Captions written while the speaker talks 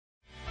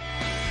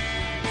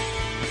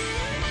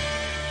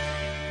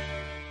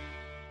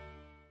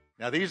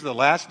Now, these are the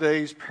last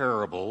days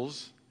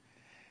parables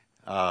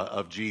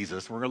of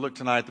Jesus. We're going to look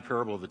tonight at the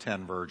parable of the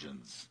 10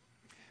 virgins.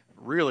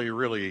 Really,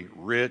 really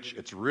rich.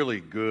 It's really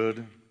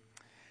good.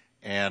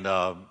 And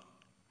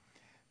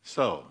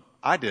so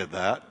I did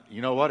that.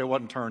 You know what? It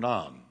wasn't turned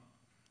on.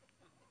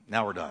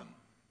 Now we're done.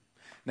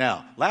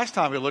 Now, last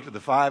time we looked at the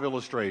 5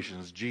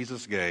 illustrations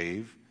Jesus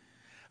gave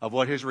of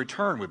what his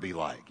return would be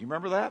like. You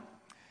remember that?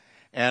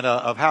 And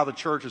of how the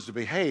church is to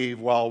behave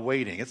while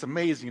waiting. It's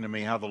amazing to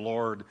me how the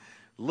Lord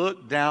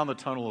looked down the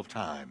tunnel of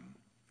time.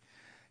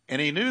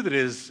 And he knew that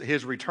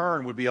his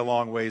return would be a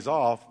long ways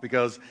off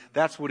because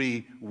that's what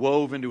he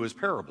wove into his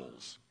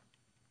parables.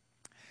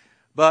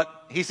 But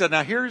he said,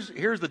 now here's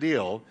the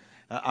deal.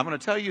 I'm going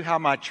to tell you how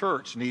my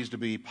church needs to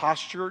be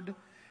postured,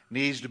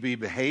 needs to be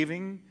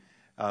behaving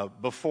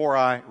before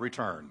I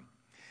return.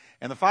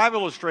 And the 5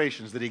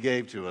 illustrations that he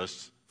gave to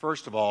us,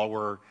 first of all,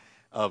 were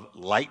of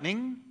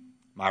lightning.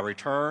 My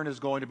return is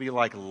going to be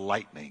like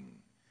lightning,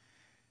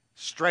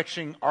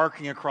 stretching,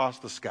 arcing across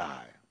the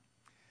sky.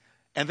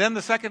 And then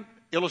the second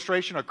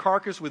illustration, a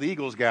carcass with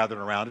eagles gathered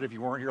around it. If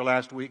you weren't here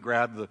last week,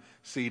 grab the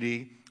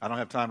CD. I don't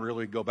have time to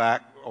really go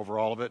back over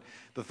all of it.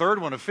 The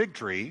third one, a fig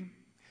tree.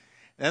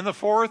 And the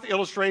fourth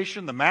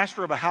illustration, the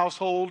master of a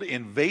household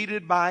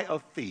invaded by a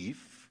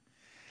thief.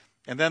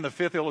 And then the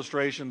fifth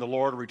illustration, the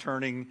Lord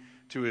returning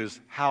to his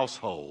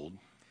household.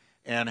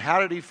 And how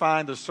did he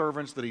find the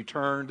servants that he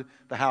turned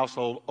the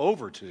household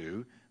over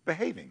to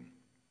behaving?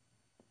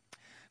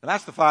 And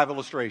that's the 5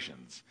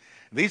 illustrations.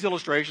 These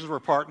illustrations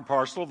were part and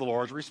parcel of the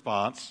Lord's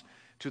response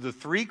to the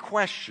 3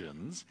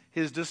 questions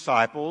his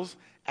disciples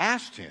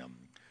asked him.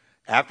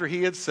 After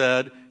he had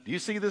said, do you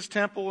see this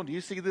temple and do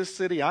you see this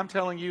city? I'm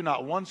telling you,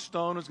 not one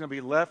stone is going to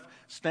be left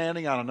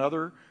standing on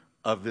another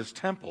of this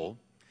temple,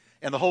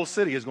 and the whole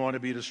city is going to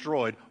be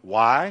destroyed.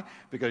 Why?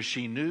 Because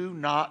she knew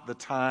not the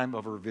time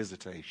of her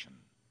visitation.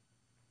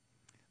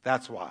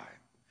 That's why.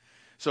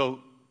 So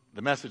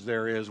the message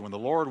there is, when the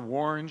Lord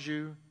warns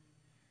you,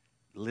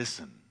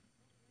 listen.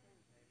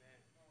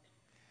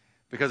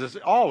 Because it's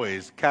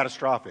always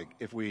catastrophic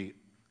if we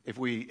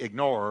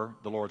ignore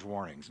the Lord's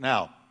warnings.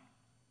 Now,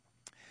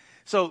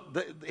 so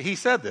he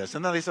said this,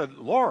 and then they said,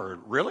 Lord,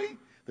 really?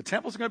 The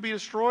temple's going to be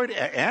destroyed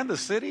and the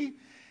city?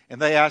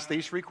 And they asked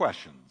these 3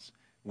 questions.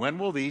 When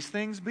will these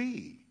things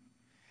be?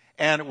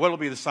 And what will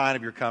be the sign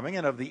of your coming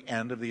and of the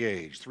end of the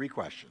age? 3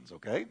 questions,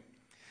 okay?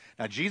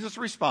 Now, Jesus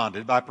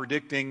responded by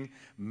predicting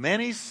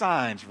many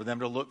signs for them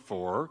to look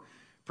for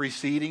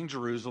preceding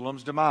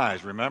Jerusalem's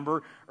demise.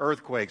 Remember,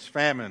 earthquakes,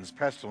 famines,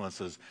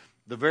 pestilences,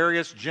 the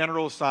various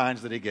general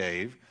signs that he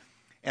gave.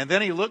 And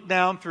then he looked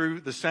down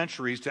through the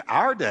centuries to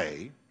our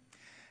day,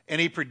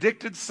 and he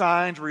predicted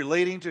signs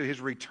relating to his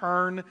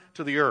return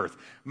to the earth.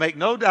 Make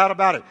no doubt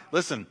about it.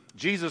 Listen,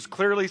 Jesus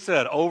clearly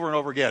said over and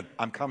over again,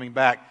 I'm coming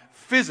back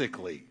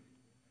physically.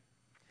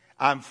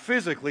 I'm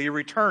physically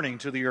returning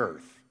to the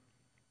earth.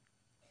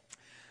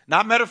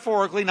 Not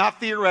metaphorically,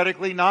 not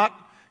theoretically, not,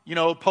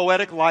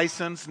 poetic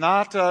license,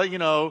 not,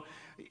 in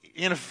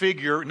a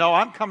figure. No,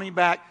 I'm coming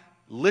back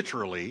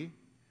literally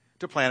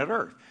to planet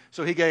Earth.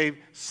 So he gave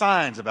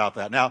signs about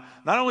that. Now,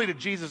 not only did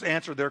Jesus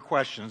answer their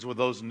questions with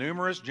those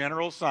numerous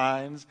general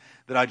signs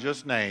that I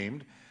just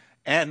named,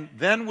 and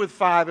then with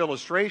 5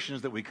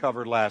 illustrations that we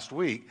covered last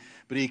week,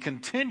 but he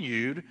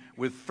continued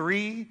with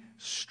 3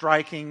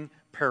 striking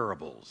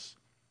parables,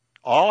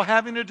 all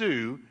having to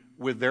do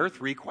with their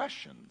 3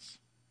 questions.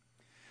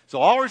 So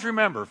always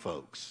remember,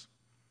 folks,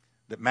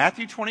 that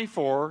Matthew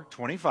 24,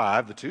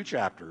 25, the 2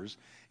 chapters,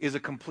 is a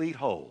complete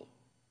whole.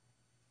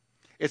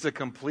 It's a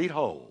complete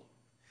whole.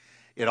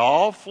 It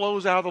all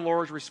flows out of the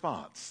Lord's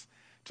response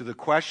to the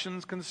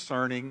questions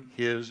concerning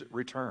his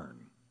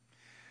return.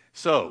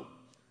 So,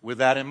 with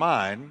that in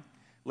mind,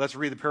 let's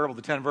read the parable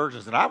of the 10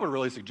 virgins. And I would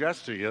really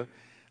suggest to you,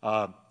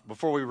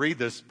 before we read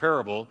this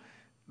parable,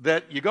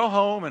 that you go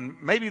home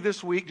and maybe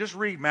this week just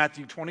read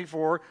Matthew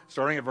 24,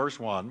 starting at verse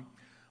 1,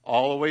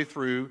 all the way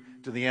through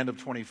to the end of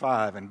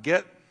 25, and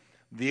get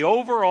the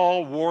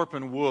overall warp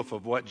and woof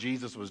of what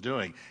Jesus was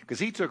doing. Because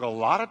he took a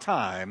lot of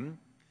time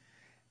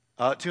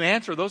to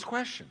answer those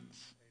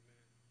questions.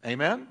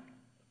 Amen?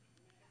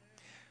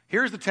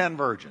 Here's the 10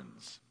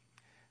 virgins.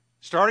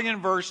 Starting in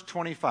verse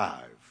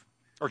 25,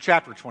 or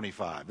chapter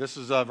 25. This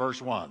is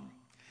verse 1.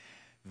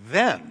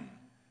 Then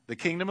the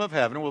kingdom of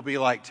heaven will be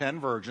like 10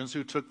 virgins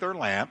who took their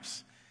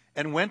lamps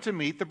and went to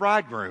meet the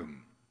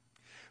bridegroom.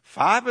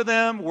 5 of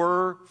them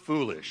were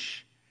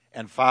foolish,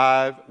 and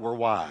 5 were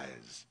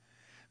wise.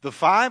 The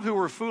 5 who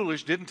were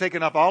foolish didn't take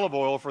enough olive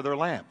oil for their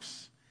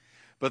lamps,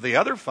 but the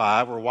other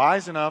 5 were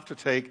wise enough to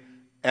take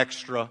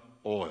extra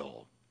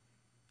oil.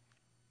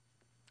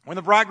 When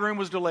the bridegroom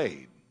was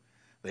delayed,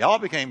 they all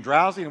became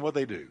drowsy, and what'd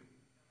they do?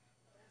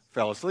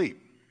 Fell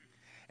asleep.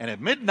 And at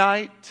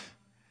midnight,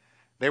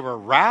 they were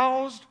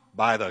roused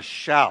by the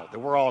shout that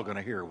we're all going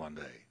to hear one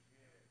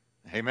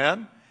day.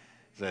 Amen?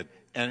 Said,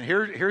 and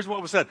here's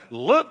what was said.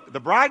 Look, the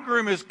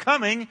bridegroom is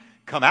coming.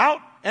 Come out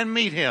and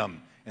meet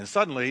him. And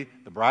suddenly,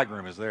 the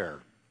bridegroom is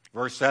there.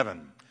 Verse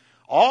 7.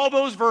 All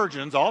those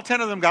virgins, all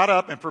 10 of them got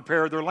up and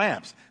prepared their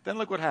lamps. Then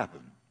look what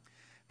happened.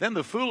 Then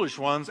the foolish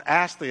ones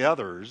asked the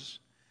others,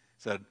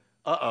 said,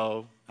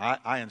 uh-oh,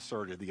 I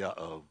inserted the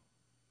uh-oh.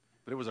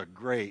 But it was a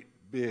great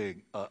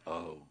big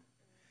uh-oh.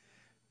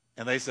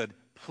 And they said,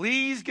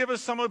 please give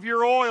us some of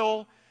your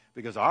oil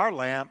because our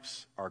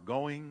lamps are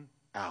going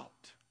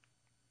out.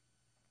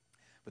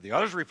 But the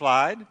others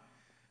replied,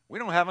 we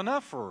don't have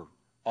enough for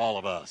all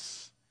of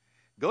us.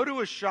 Go to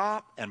a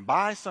shop and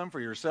buy some for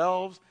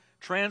yourselves.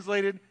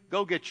 Translated,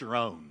 go get your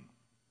own.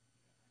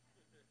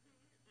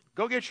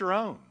 Go get your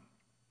own.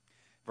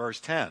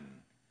 Verse 10,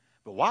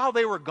 but while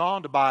they were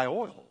gone to buy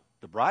oil,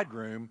 the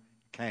bridegroom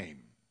came.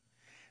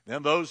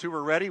 Then those who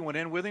were ready went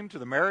in with him to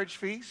the marriage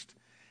feast,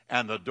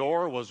 and the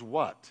door was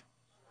what?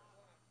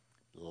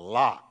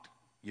 Locked.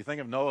 You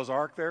think of Noah's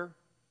Ark there?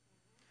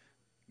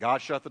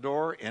 God shut the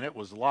door, and it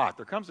was locked.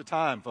 There comes a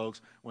time, folks,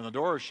 when the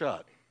door is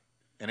shut,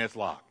 and it's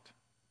locked.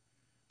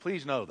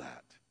 Please know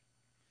that.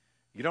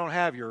 You don't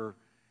have you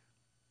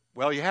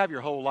have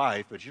your whole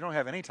life, but you don't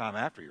have any time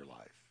after your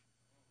life.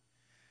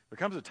 There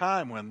comes a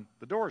time when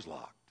the door is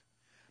locked.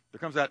 There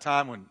comes that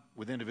time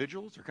with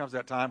individuals. There comes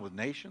that time with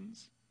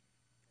nations.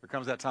 There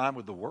comes that time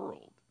with the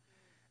world.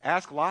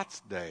 Ask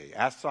Lot's day.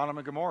 Ask Sodom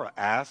and Gomorrah.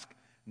 Ask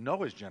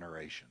Noah's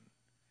generation.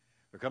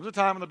 There comes a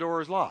time when the door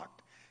is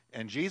locked.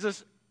 And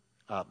Jesus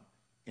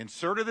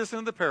inserted this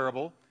into the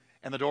parable,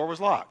 and the door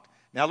was locked.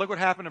 Now look what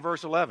happened in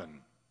verse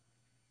 11.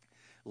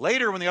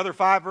 Later, when the other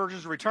 5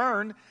 virgins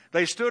returned,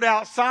 they stood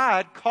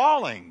outside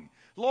calling,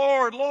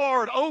 Lord,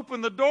 Lord,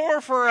 open the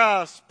door for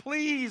us.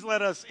 Please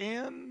let us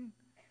in.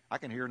 I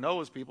can hear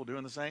Noah's people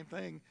doing the same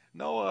thing.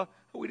 Noah,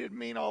 we didn't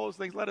mean all those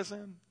things. Let us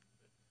in.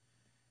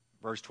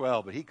 Verse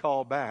 12, but he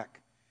called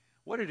back.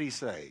 What did he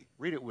say?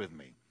 Read it with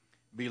me.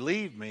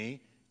 Believe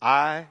me,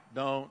 I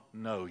don't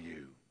know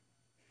you.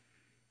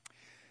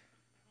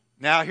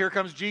 Now here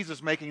comes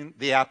Jesus making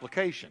the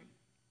application.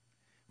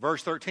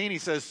 Verse 13, he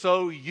says,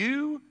 so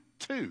you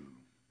too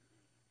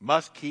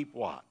must keep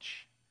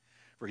watch.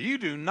 For you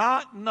do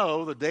not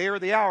know the day or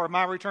the hour of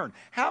my return.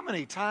 How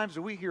many times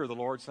do we hear the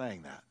Lord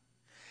saying that?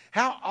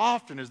 How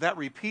often is that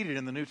repeated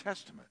in the New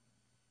Testament?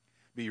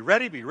 Be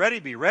ready, be ready,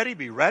 be ready,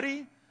 be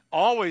ready.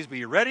 Always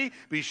be ready.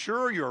 Be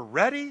sure you're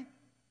ready.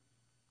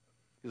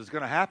 It's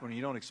going to happen when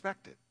you don't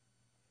expect it.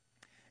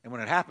 And when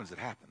it happens, it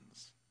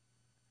happens.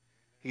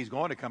 He's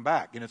going to come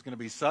back. And it's going to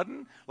be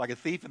sudden, like a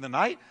thief in the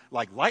night,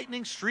 like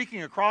lightning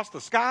streaking across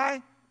the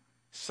sky,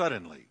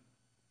 suddenly.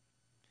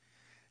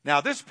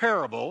 Now, this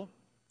parable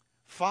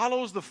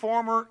follows the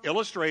former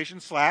illustration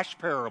 /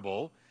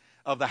 parable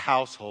of the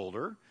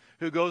householder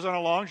who goes on a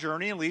long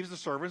journey and leaves the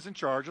servants in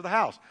charge of the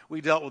house.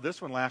 We dealt with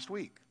this one last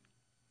week.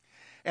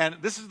 And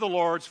this is the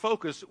Lord's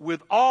focus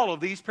with all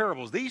of these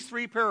parables. These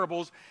 3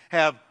 parables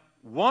have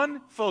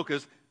one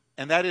focus,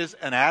 and that is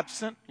an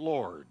absent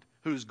Lord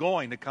who's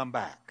going to come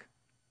back.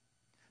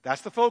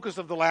 That's the focus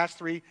of the last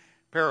 3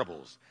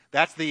 parables.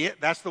 That's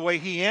the way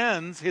he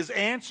ends his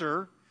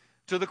answer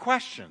to the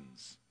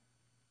questions.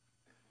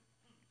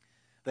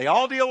 They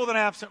all deal with an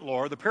absent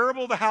Lord. The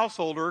parable of the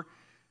householder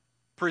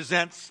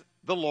presents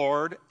the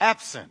Lord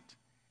absent,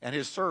 and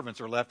his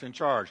servants are left in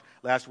charge.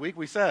 Last week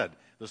we said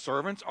the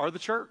servants are the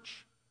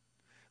church.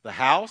 The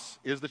house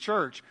is the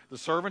church. The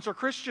servants are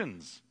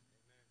Christians.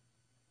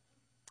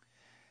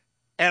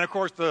 And, of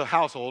course, the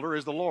householder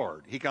is the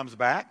Lord. He comes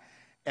back,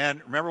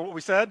 and remember what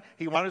we said?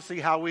 He wanted to see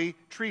how we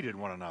treated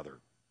one another.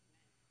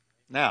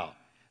 Now,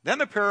 then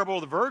the parable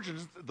of the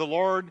virgins, the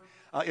Lord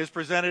is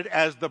presented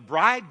as the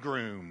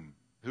bridegroom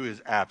who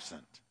is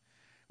absent,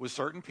 with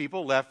certain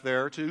people left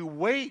there to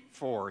wait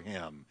for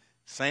him.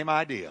 Same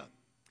idea.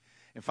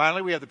 And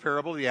finally, we have the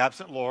parable of the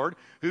absent Lord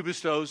who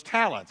bestows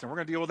talents. And we're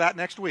going to deal with that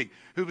next week.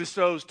 Who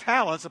bestows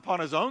talents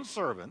upon his own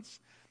servants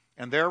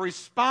and their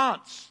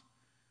response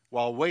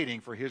while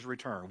waiting for his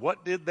return.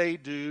 What did they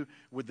do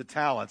with the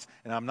talents?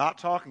 And I'm not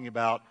talking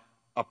about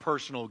a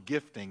personal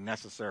gifting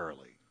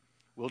necessarily.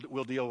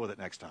 We'll deal with it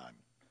next time.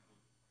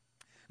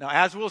 Now,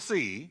 as we'll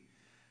see,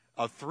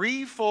 a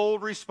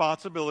 3-fold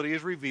responsibility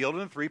is revealed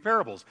in the 3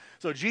 parables.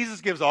 So Jesus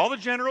gives all the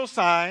general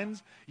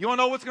signs. You want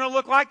to know what's going to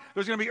look like?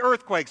 There's going to be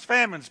earthquakes,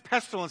 famines,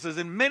 pestilences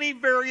in many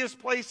various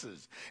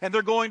places. And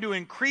they're going to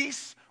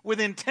increase with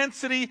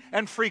intensity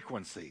and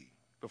frequency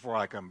before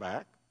I come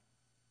back.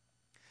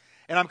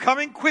 And I'm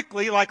coming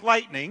quickly like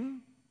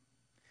lightning.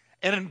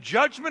 And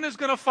judgment is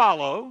going to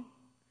follow.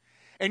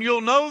 And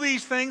you'll know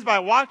these things by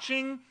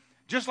watching.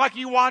 Just like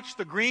you watch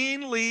the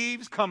green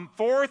leaves come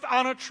forth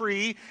on a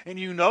tree and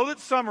you know that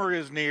summer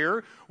is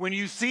near, when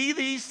you see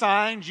these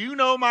signs, you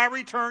know my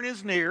return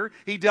is near.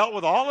 He dealt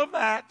with all of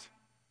that.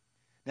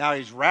 Now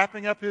he's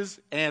wrapping up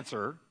his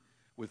answer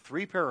with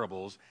 3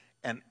 parables,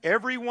 and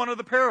every one of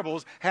the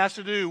parables has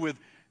to do with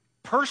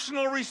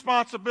personal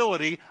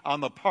responsibility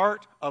on the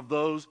part of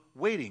those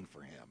waiting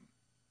for him.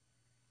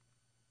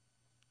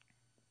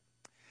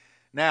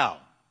 Now,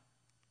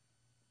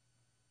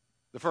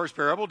 the first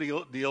parable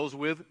deals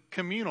with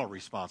communal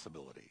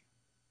responsibility.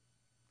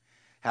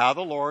 How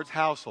the Lord's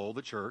household,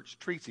 the church,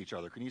 treats each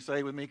other. Can you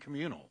say with me,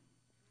 communal?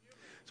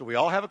 So we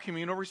all have a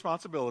communal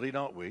responsibility,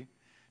 don't we?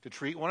 To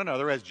treat one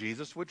another as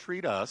Jesus would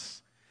treat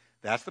us.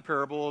 That's the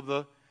parable of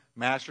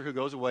master who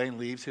goes away and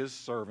leaves his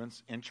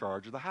servants in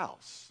charge of the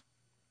house.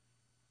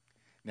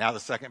 Now, the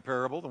second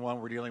parable, the one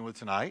we're dealing with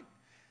tonight,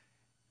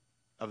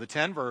 of the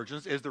 10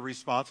 virgins, is the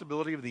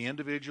responsibility of the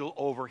individual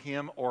over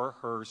him or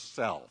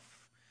herself.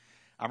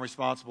 I'm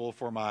responsible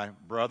for my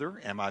brother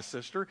and my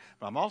sister,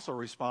 but I'm also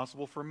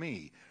responsible for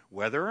me,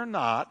 whether or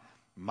not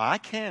my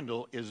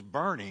candle is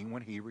burning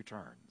when he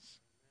returns.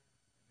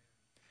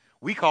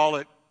 We call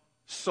it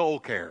soul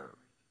care.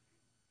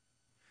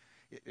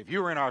 If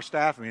you were in our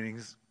staff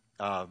meetings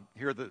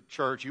here at the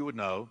church, you would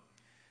know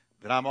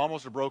that I'm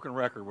almost a broken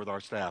record with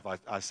our staff.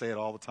 I say it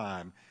all the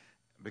time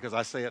because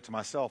I say it to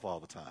myself all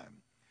the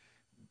time.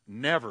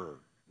 Never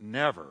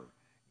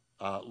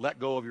let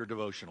go of your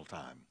devotional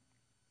time.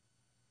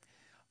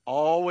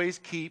 Always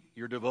keep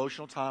your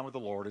devotional time with the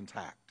Lord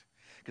intact,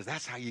 because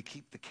that's how you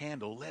keep the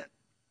candle lit.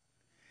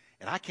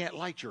 And I can't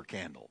light your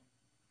candle.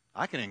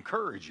 I can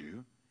encourage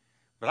you,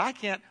 but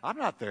I'm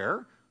not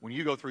there when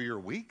you go through your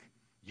week.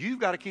 You've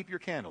got to keep your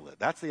candle lit.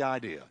 That's the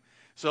idea.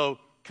 So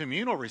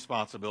communal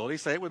responsibility,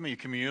 say it with me,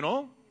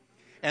 communal,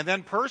 and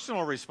then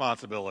personal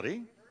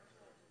responsibility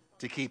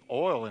to keep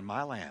oil in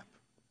my lamp.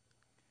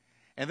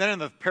 And then in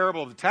the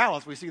parable of the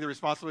talents, we see the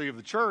responsibility of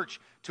the church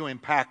to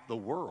impact the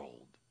world.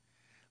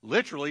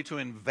 Literally, to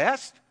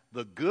invest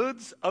the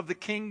goods of the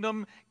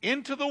kingdom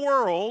into the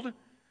world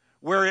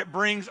where it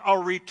brings a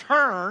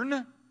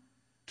return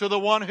to the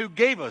one who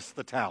gave us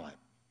the talent.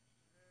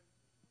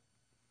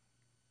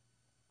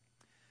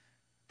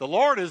 The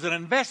Lord is an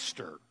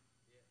investor,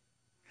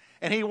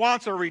 and he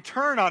wants a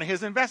return on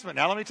his investment.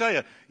 Now, let me tell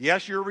you,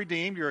 yes, you're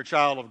redeemed. You're a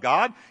child of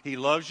God. He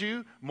loves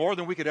you more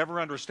than we could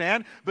ever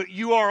understand. But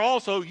you are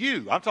also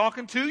you. I'm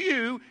talking to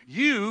you.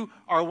 You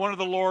are one of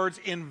the Lord's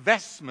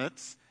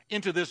investments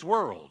into this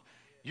world.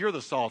 You're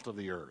the salt of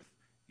the earth.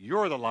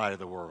 You're the light of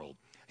the world.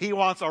 He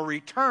wants a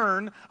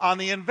return on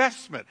the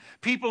investment.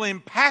 People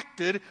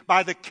impacted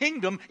by the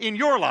kingdom in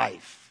your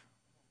life.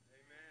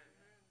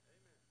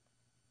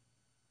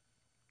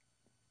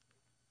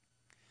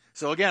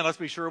 So again, let's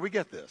be sure we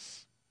get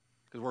this,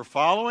 because we're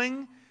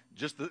following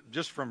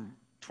just from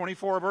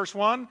 24 verse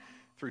 1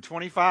 through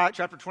 25,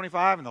 chapter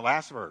 25 and the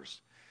last verse.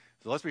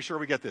 So let's be sure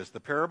we get this. The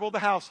parable of the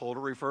householder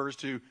refers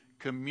to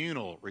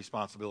communal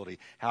responsibility,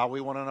 how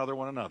we want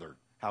one another,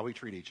 how we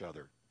treat each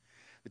other.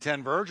 The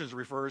 10 virgins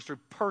refers to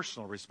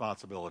personal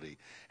responsibility,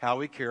 how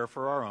we care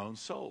for our own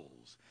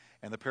souls.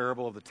 And the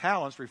parable of the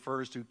talents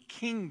refers to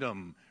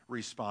kingdom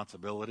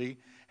responsibility,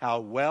 how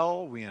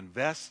well we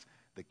invest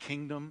the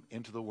kingdom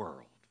into the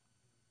world.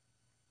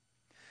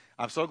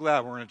 I'm so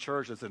glad we're in a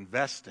church that's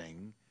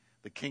investing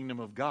the kingdom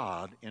of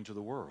God into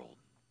the world.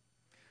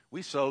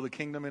 We sow the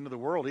kingdom into the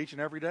world each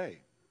and every day.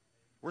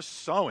 We're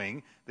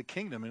sowing the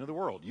kingdom into the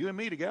world. You and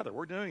me together,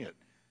 we're doing it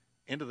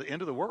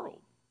into the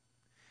world.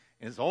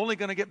 And it's only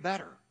going to get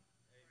better.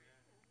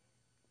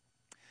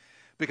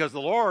 Because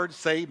the Lord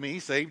saved me,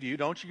 saved you.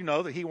 Don't you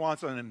know that he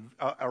wants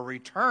a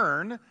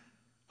return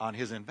on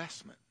his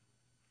investment?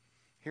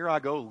 Here I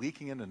go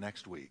leaking into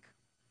next week.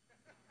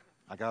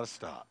 I got to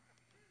stop.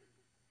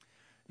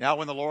 Now,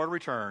 when the Lord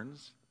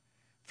returns,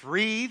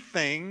 3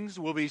 things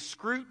will be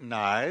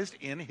scrutinized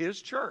in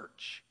his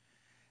church.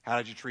 How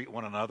did you treat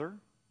one another?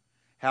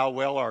 How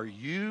well are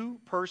you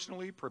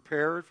personally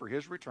prepared for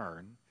his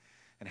return?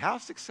 And how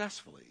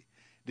successfully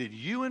did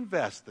you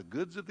invest the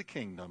goods of the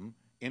kingdom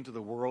into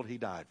the world he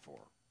died for?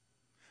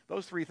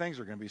 Those 3 things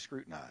are going to be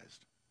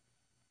scrutinized.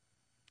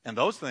 And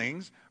those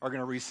things are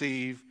going to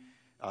receive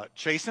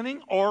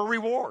chastening or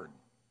reward.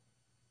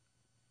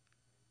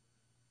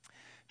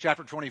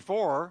 Chapter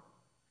 24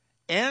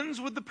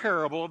 ends with the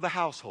parable of the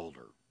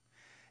householder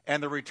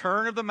and the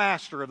return of the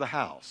master of the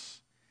house.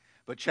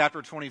 But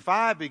chapter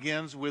 25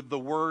 begins with the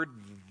word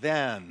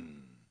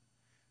then.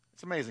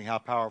 It's amazing how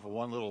powerful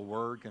one little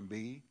word can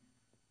be.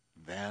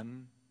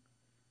 Then.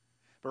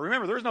 But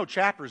remember, there's no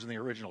chapters in the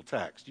original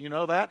text. Do you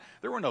know that?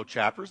 There were no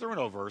chapters. There were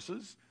no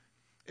verses.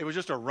 It was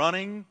just a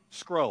running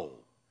scroll.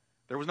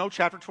 There was no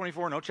chapter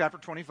 24, no chapter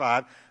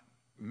 25.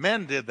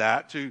 Men did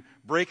that to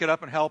break it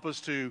up and help us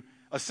to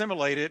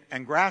assimilate it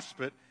and grasp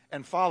it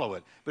and follow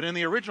it. But in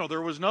the original,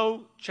 there was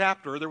no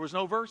chapter, there was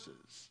no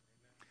verses.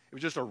 It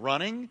was just a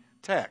running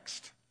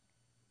text.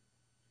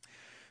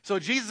 So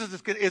Jesus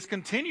is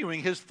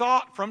continuing his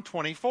thought from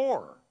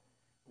 24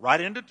 right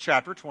into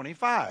chapter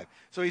 25.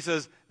 So he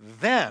says,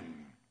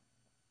 then.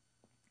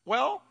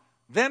 Well,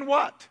 then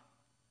what?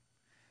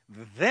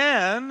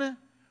 Then,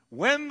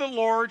 when the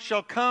Lord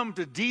shall come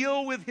to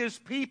deal with his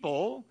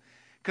people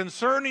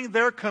concerning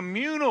their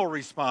communal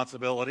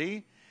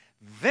responsibility,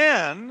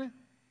 then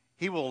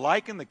he will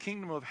liken the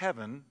kingdom of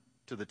heaven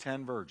to the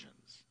 10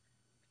 virgins.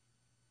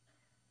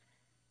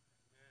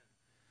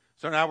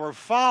 So now we're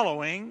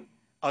following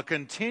a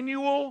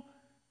continual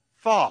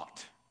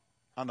thought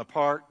on the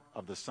part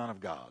of the Son of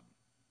God.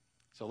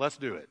 So let's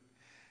do it.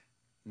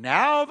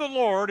 Now the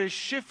Lord is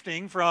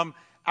shifting from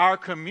our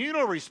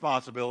communal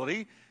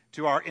responsibility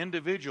to our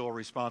individual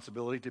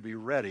responsibility to be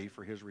ready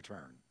for his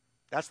return.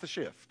 That's the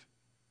shift.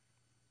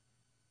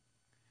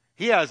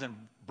 He hasn't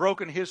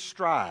broken his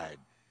stride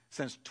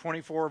since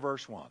 24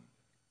 verse 1.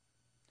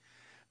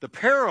 The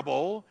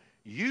parable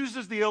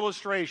uses the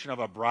illustration of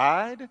a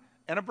bride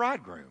and a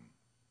bridegroom.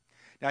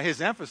 Now,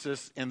 his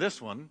emphasis in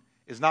this one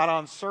is not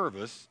on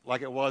service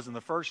like it was in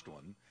the first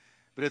one,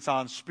 but it's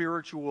on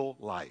spiritual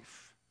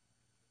life.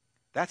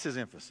 That's his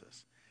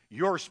emphasis.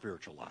 Your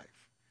spiritual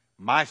life,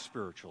 my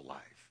spiritual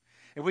life.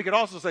 And we could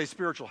also say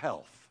spiritual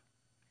health.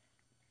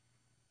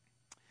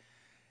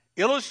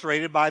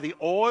 Illustrated by the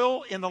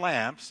oil in the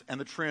lamps and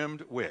the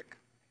trimmed wick.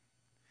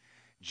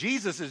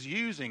 Jesus is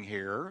using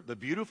here the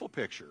beautiful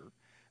picture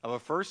of a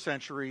first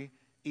century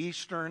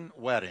Eastern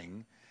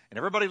wedding. And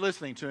everybody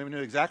listening to him knew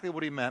exactly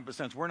what he meant, but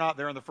since we're not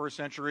there in the first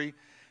century,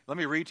 let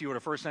me read to you what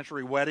a first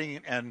century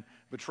wedding and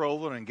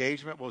betrothal and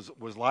engagement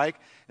was like.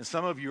 And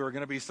some of you are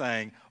going to be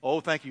saying,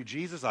 oh, thank you,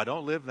 Jesus, I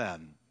don't live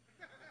then.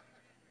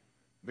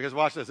 Because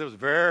watch this, it was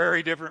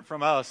very different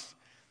from us.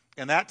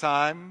 In that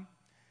time,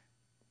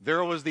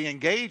 there was the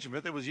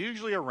engagement that was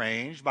usually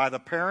arranged by the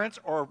parents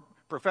or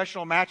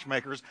professional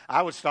matchmakers.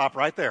 I would stop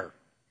right there.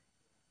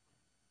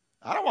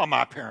 I don't want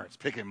my parents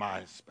picking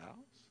my spouse.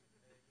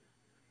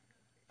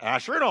 And I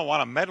sure don't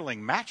want a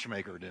meddling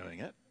matchmaker doing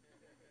it.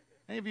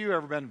 Any of you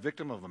ever been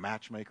victim of a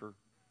matchmaker?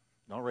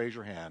 Don't raise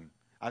your hand.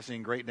 I've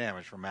seen great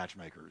damage from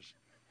matchmakers.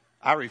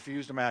 I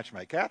refuse to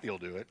matchmake. Kathy will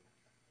do it.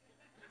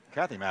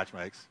 Kathy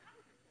matchmakes.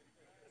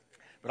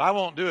 But I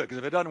won't do it because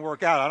if it doesn't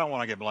work out, I don't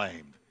want to get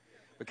blamed.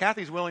 But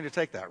Kathy's willing to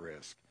take that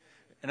risk.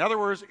 In other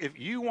words, if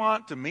you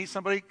want to meet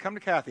somebody, come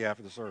to Kathy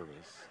after the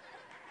service.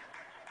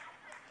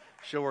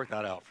 She'll work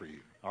that out for you.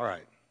 All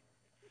right.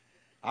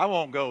 I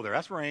won't go there.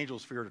 That's where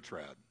angels fear to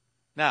tread.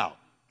 Now,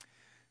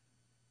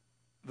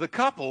 the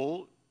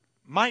couple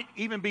might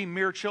even be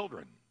mere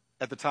children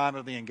at the time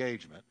of the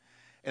engagement,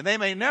 and they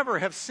may never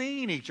have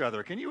seen each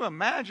other. Can you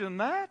imagine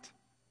that?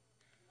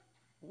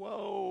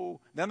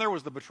 Whoa. Then there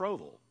was the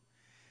betrothal.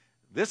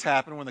 This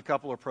happened when the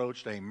couple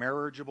approached a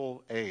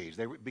marriageable age.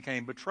 They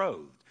became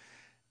betrothed.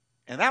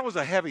 And that was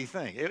a heavy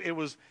thing. It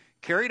was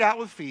carried out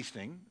with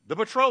feasting. The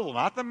betrothal,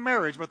 not the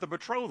marriage, but the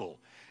betrothal.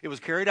 It was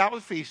carried out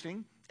with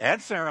feasting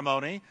and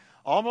ceremony,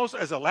 almost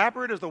as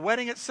elaborate as the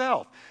wedding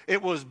itself.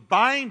 It was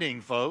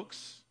binding,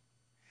 folks,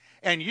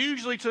 and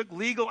usually took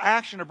legal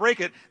action to break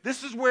it.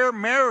 This is where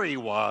Mary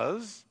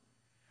was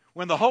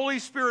when the Holy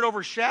Spirit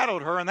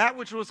overshadowed her, and that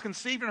which was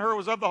conceived in her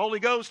was of the Holy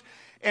Ghost,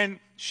 and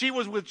she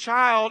was with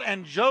child,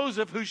 and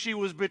Joseph, who she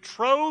was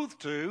betrothed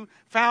to,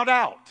 found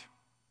out.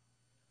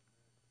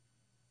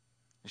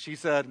 And she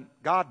said,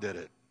 God did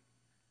it.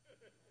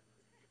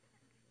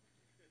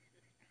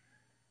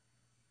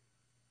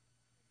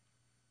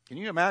 Can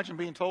you imagine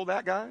being told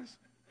that, guys?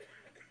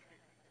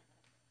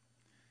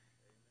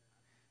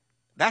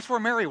 That's where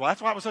Mary was.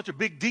 That's why it was such a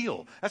big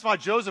deal. That's why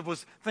Joseph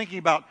was thinking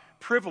about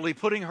privily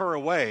putting her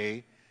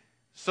away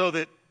so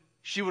that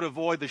she would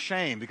avoid the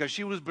shame, because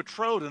she was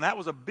betrothed, and that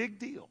was a big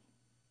deal.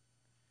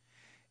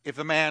 If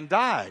the man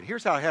died,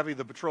 here's how heavy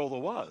the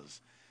betrothal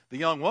was. The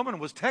young woman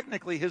was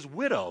technically his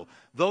widow,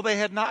 though they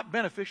had not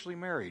been officially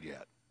married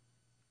yet.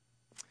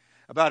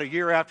 About a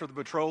year after the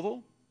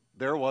betrothal,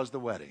 there was the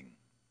wedding.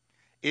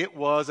 It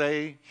was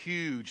a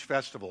huge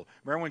festival.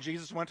 Remember when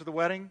Jesus went to the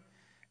wedding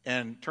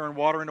and turned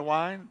water into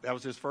wine? That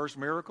was his first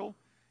miracle.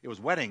 It was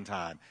wedding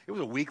time. It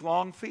was a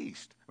week-long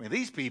feast. I mean,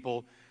 these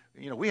people,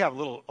 we have a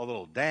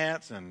little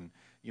dance, and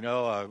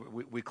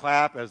we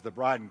clap as the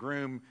bride and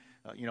groom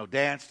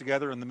dance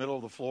together in the middle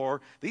of the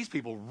floor. These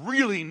people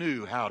really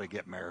knew how to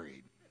get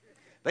married.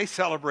 They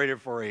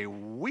celebrated for a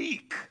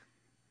week.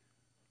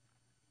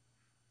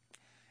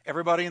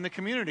 Everybody in the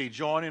community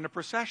joined in a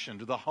procession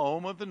to the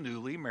home of the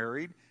newly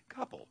married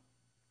couple.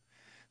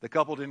 The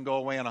couple didn't go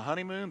away on a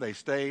honeymoon. They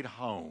stayed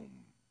home.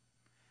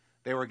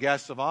 They were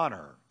guests of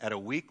honor at a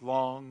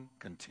week-long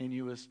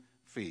continuous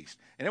feast.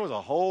 And it was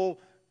a whole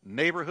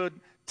neighborhood,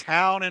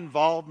 town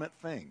involvement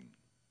thing.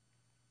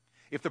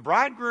 If the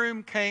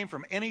bridegroom came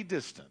from any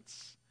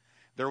distance,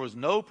 there was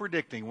no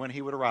predicting when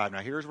he would arrive.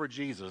 Now, here's where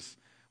Jesus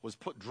was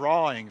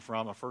drawing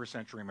from a first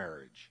century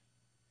marriage.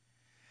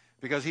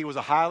 Because he was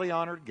a highly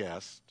honored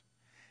guest,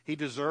 he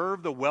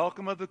deserved the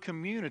welcome of the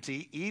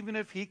community, even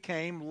if he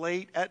came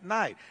late at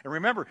night. And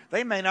remember,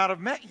 they may not have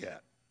met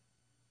yet.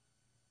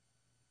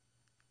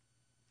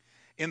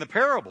 In the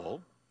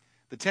parable,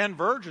 the 10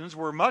 virgins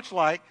were much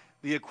like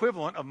the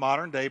equivalent of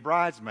modern-day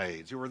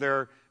bridesmaids who were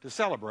there to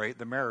celebrate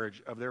the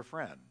marriage of their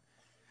friend.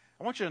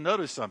 I want you to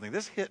notice something.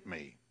 This hit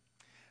me.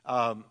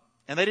 And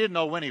they didn't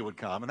know when he would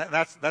come. And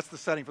that's the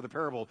setting for the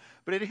parable.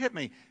 But it hit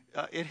me.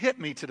 It hit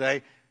me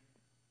today.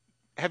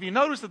 Have you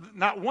noticed that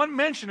not one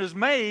mention is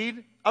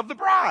made of the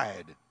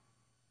bride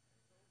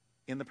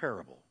in the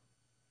parable?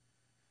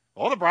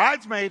 All the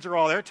bridesmaids are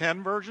all there,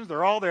 10 virgins,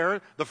 they're all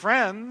there. The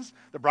friends,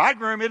 the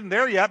bridegroom isn't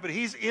there yet, but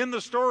he's in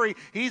the story.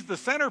 He's the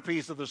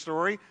centerpiece of the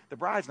story. The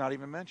bride's not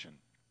even mentioned.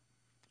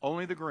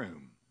 Only the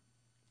groom.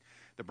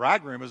 The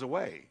bridegroom is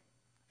away,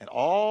 and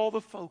all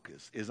the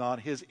focus is on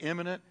his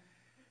imminent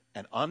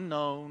and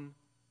unknown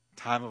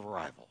time of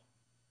arrival.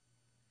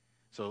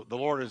 So the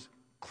Lord is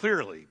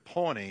clearly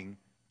pointing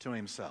to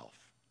himself.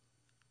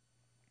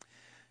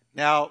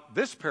 Now,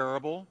 this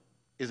parable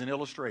is an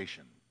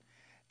illustration,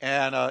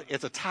 and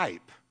it's a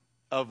type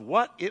of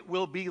what it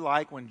will be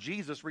like when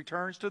Jesus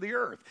returns to the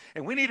earth.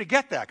 And we need to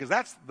get that because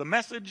that's the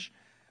message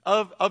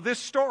of this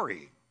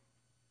story.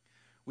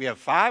 We have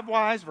 5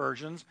 wise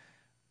virgins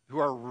who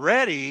are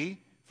ready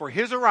for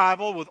his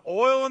arrival with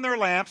oil in their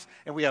lamps,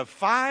 and we have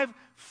 5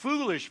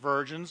 foolish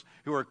virgins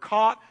who are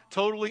caught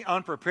totally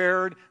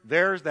unprepared.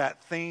 There's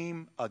that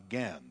theme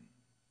again.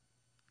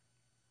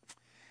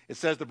 It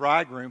says the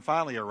bridegroom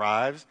finally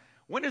arrives.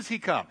 When does he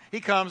come?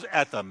 He comes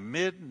at the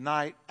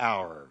midnight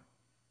hour.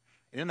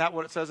 Isn't that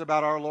what it says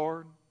about our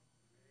Lord?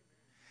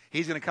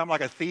 He's going to come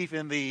like a thief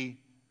in the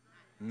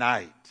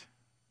night.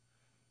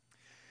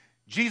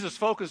 Jesus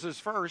focuses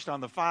first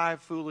on the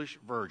 5 foolish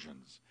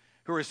virgins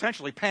who are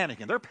essentially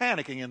panicking. They're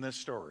panicking in this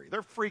story.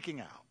 They're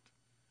freaking out.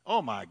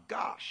 Oh my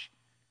gosh.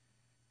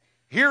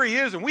 Here he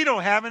is, and we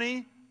don't have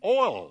any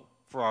oil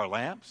for our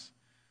lamps.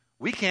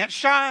 We can't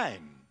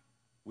shine.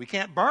 We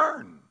can't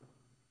burn.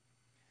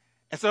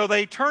 And so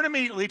they turn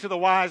immediately to the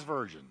wise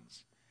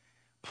virgins.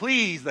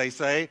 Please, they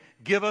say,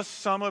 give us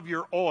some of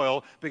your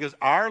oil because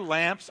our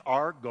lamps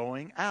are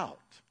going out.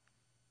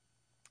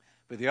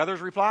 But the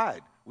others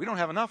replied, we don't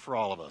have enough for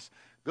all of us.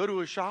 Go to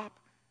a shop,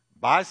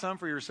 buy some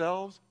for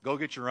yourselves, go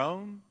get your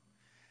own.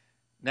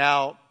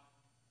 Now,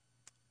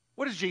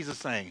 what is Jesus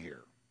saying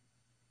here?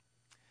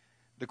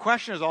 The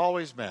question has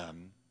always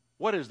been,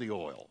 what is the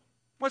oil?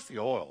 What's the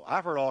oil?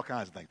 I've heard all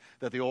kinds of things.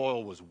 That the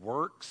oil was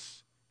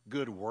works,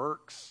 good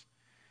works.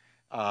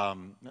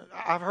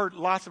 I've heard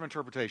lots of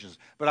interpretations,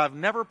 but I've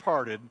never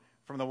parted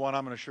from the one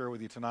I'm going to share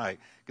with you tonight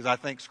because I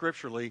think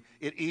scripturally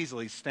it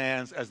easily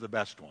stands as the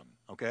best one,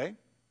 okay?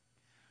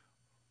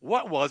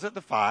 What was it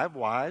the 5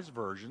 wise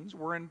virgins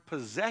were in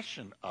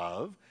possession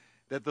of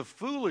that the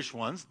foolish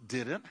ones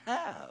didn't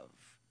have?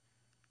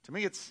 To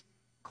me, it's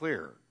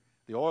clear.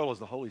 The oil is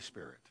the Holy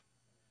Spirit.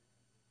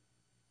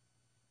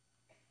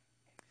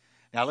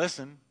 Now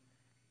listen,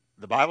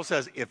 the Bible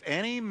says, if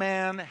any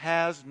man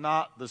has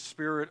not the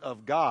Spirit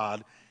of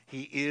God,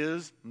 he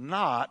is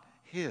not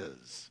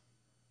his.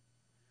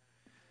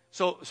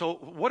 So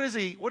what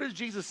is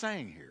Jesus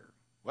saying here?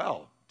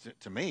 Well,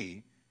 to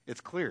me,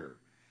 it's clear.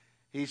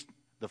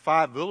 The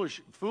 5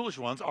 foolish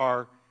ones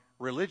are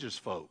religious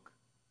folk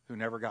who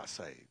never got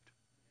saved.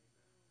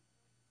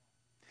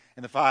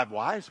 And the 5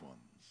 wise ones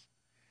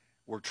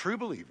were true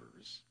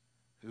believers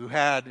who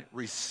had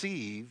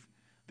received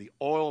the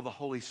oil of the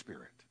Holy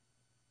Spirit.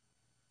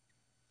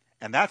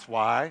 And that's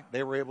why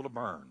they were able to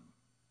burn.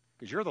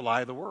 Because you're the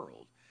light of the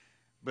world.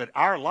 But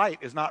our light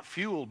is not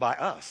fueled by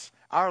us.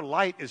 Our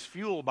light is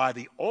fueled by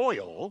the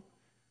oil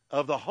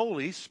of the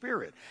Holy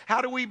Spirit.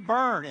 How do we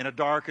burn in a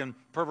dark and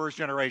perverse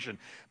generation?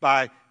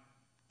 By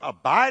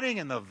abiding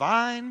in the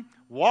vine,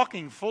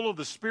 walking full of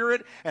the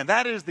Spirit, and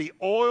that is the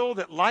oil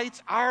that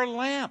lights our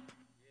lamp.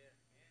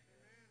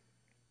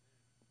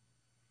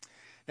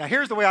 Now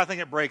here's the way I think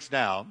it breaks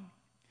down.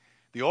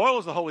 The oil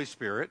is the Holy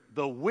Spirit.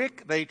 The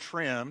wick they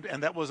trimmed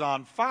and that was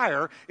on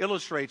fire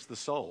illustrates the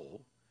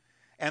soul.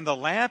 And the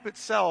lamp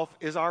itself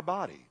is our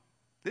body.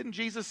 Didn't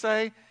Jesus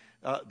say,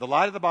 the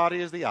light of the body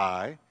is the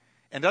eye?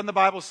 And doesn't the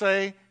Bible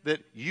say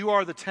that you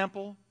are the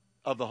temple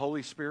of the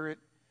Holy Spirit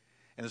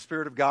and the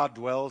Spirit of God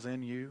dwells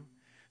in you?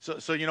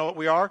 So you know what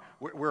we are?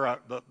 We're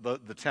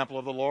the temple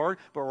of the Lord,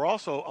 but we're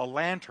also a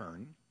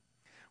lantern.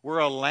 We're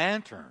a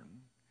lantern.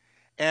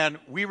 And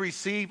we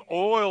receive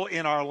oil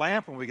in our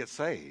lamp when we get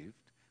saved,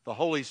 the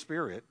Holy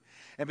Spirit.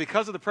 And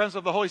because of the presence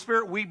of the Holy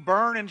Spirit, we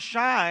burn and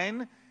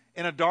shine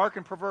in a dark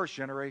and perverse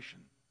generation.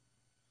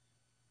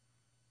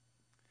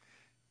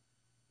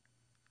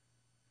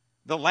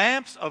 The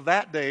lamps of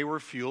that day were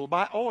fueled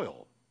by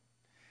oil.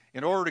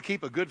 In order to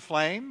keep a good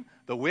flame,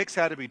 the wicks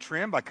had to be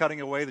trimmed by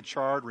cutting away the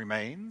charred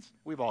remains.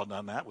 We've all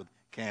done that with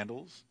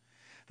candles.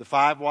 The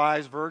 5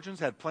 wise virgins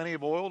had plenty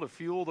of oil to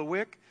fuel the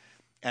wick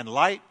and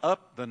light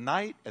up the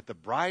night at the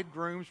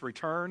bridegroom's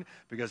return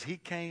because he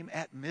came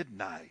at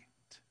midnight.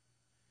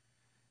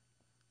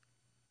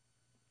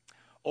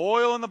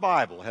 Oil in the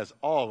Bible has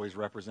always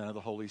represented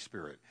the Holy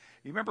Spirit.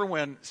 You remember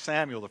when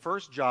Samuel, the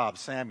first job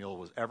Samuel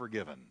was ever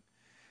given,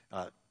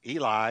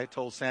 Eli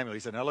told Samuel, he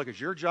said, now look, it's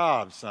your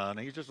job, son.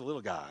 And he's just a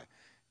little guy.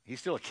 He's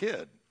still a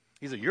kid.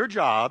 He said, your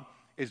job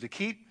is to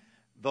keep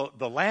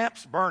the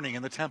lamps burning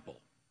in the temple.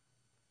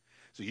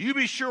 So you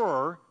be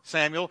sure,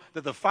 Samuel,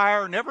 that the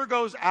fire never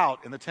goes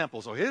out in the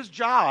temple. So his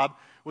job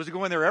was to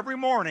go in there every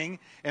morning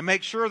and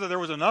make sure that there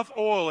was enough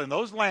oil in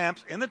those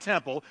lamps in the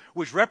temple,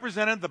 which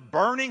represented the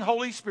burning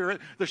Holy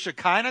Spirit, the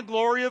Shekinah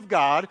glory of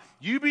God.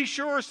 You be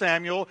sure,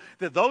 Samuel,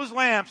 that those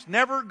lamps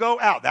never go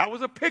out. That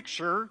was a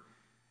picture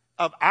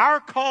of our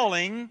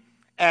calling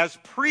as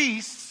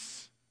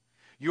priests.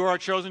 You are a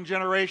chosen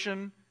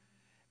generation,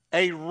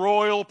 a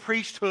royal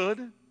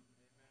priesthood,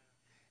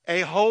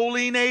 a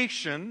holy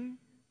nation,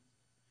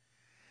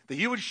 that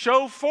you would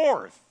show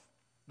forth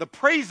the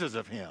praises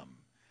of him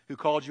who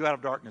called you out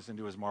of darkness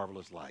into his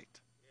marvelous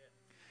light.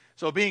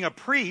 So being a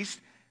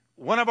priest,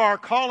 one of our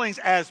callings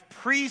as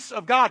priests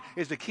of God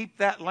is to keep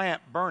that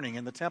lamp burning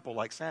in the temple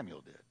like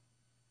Samuel did.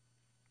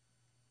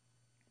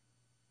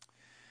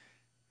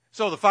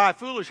 So the 5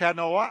 foolish had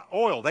no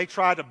oil. They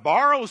tried to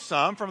borrow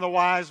some from the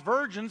wise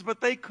virgins, but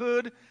they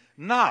could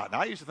not. Now,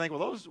 I used to think, well,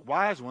 those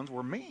wise ones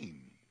were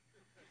mean.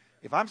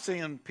 If I'm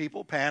seeing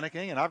people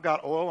panicking and I've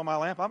got oil in my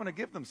lamp, I'm going to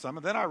give them some.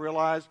 And then I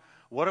realized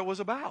what it was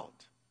about.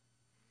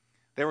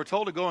 They were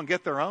told to go and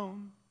get their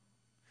own.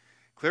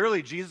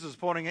 Clearly, Jesus is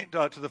pointing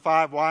to the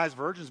 5 wise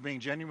virgins being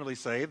genuinely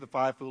saved. The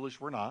 5 foolish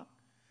were not.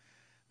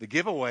 The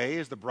giveaway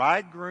is the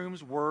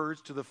bridegroom's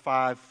words to the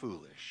 5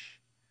 foolish.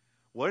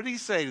 What did he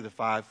say to the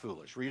 5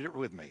 foolish? Read it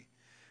with me.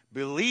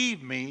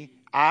 Believe me,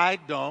 I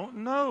don't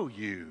know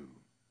you.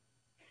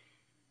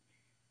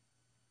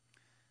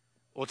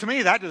 Well, to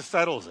me, that just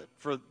settles it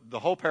for the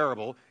whole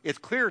parable. It's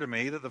clear to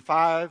me that the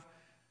 5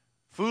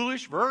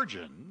 foolish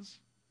virgins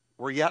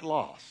were yet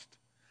lost,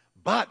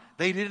 but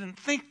they didn't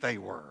think they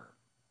were.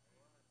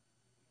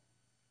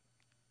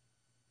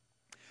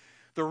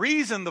 The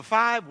reason the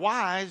 5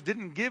 wise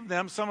didn't give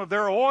them some of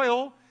their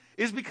oil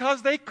is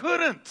because they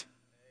couldn't.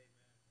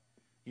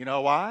 You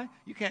know why?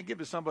 You can't give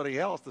to somebody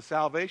else the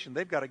salvation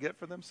they've got to get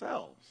for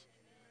themselves.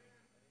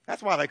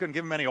 That's why they couldn't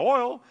give them any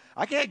oil.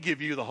 I can't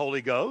give you the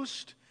Holy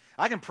Ghost.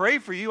 I can pray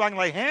for you. I can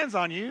lay hands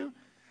on you.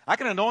 I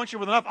can anoint you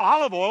with enough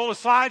olive oil to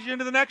slide you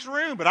into the next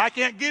room, but I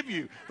can't give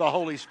you the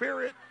Holy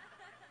Spirit.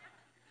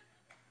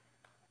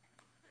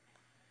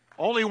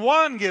 Only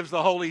one gives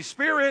the Holy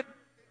Spirit.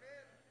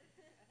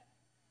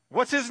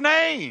 What's his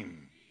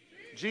name?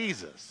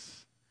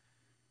 Jesus.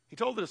 He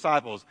told the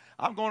disciples,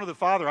 I'm going to the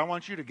Father. I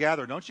want you to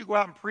gather. Don't you go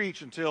out and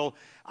preach until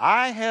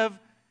I have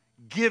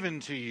given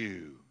to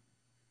you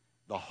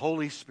the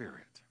Holy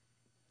Spirit.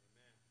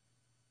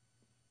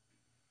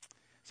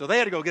 So they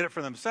had to go get it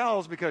for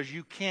themselves because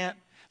you can't.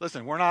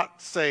 Listen, we're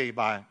not saved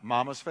by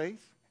mama's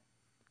faith,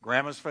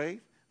 grandma's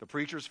faith, the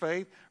preacher's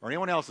faith, or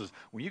anyone else's.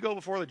 When you go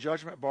before the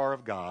judgment bar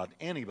of God,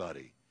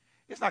 anybody,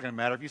 it's not going to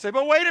matter if you say,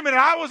 but wait a minute,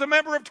 I was a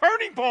member of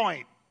Turning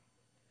Point.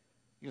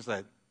 You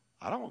say,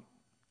 I don't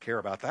care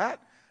about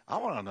that. I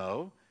want to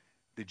know,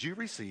 did you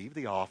receive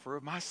the offer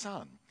of my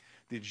son?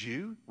 Did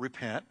you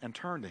repent and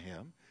turn to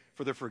him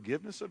for the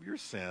forgiveness of your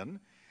sin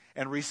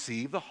and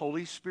receive the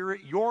Holy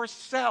Spirit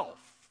yourself?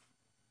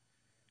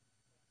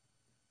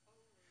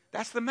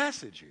 That's the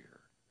message here.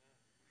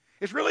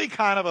 It's really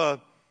kind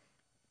of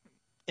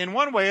in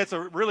one way, it's a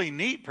really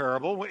neat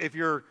parable if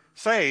you're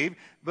saved,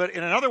 but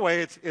in another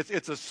way,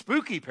 it's a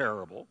spooky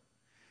parable.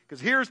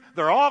 Because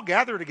they're all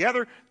gathered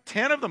together,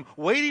 10 of them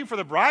waiting for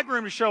the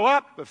bridegroom to show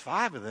up, but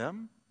 5 of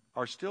them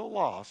are still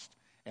lost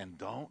and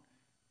don't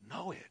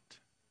know it.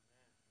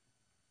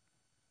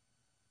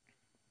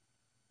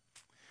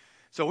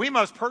 So we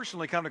must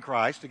personally come to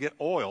Christ to get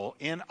oil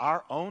in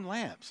our own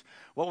lamps.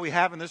 What we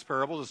have in this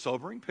parable is a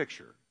sobering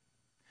picture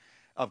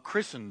of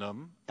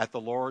Christendom at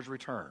the Lord's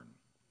return.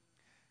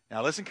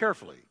 Now listen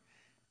carefully.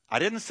 I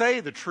didn't say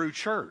the true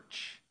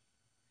church.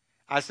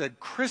 I said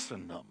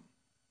Christendom.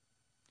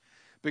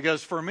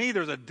 Because for me,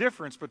 there's a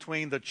difference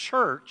between the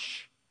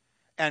church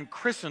and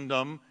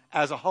Christendom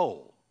as a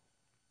whole.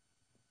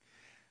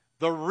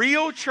 The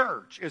real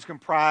church is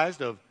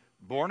comprised of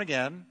born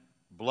again,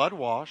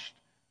 blood-washed,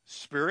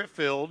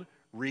 Spirit-filled,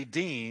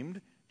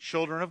 redeemed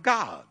children of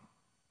God.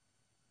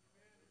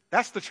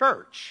 That's the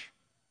church.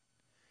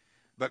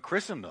 But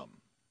Christendom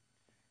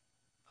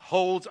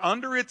holds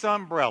under its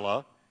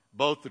umbrella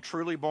both the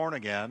truly born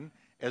again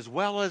as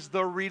well as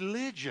the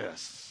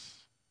religious.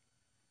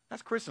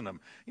 That's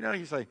Christendom.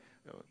 You say,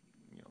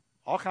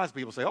 all kinds of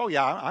people say, oh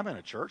yeah, I'm in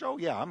a church. Oh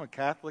yeah, I'm a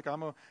Catholic,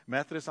 I'm a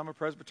Methodist, I'm a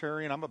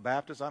Presbyterian, I'm a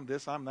Baptist, I'm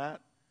this, I'm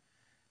that.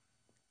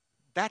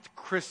 That's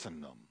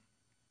Christendom.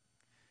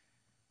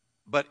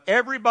 But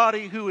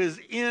everybody who is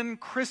in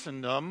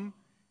Christendom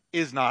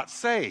is not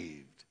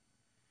saved.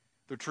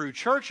 The true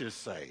church is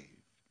saved.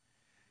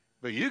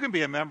 But you can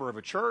be a member of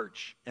a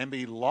church and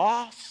be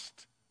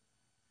lost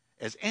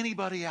as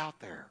anybody out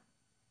there.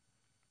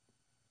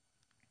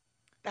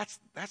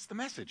 That's the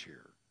message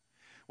here.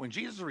 When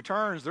Jesus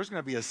returns, there's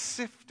going to be a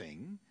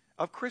sifting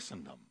of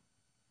Christendom.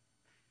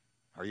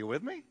 Are you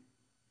with me?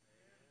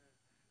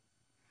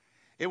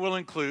 It will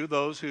include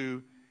those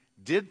who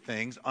did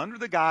things under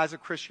the guise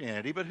of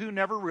Christianity, but who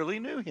never really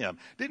knew him.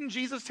 Didn't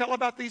Jesus tell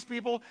about these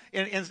people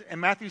in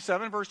Matthew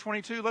 7, verse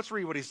 22? Let's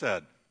read what he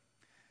said.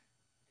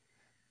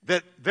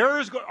 That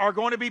there are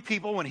going to be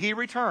people when he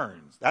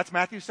returns. That's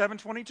Matthew 7,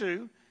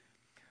 22.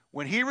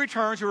 When he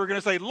returns, who are going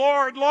to say,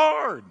 Lord,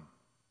 Lord,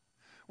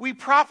 we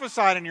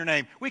prophesied in your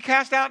name. We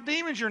cast out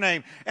demons in your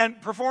name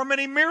and performed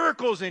many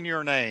miracles in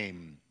your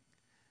name.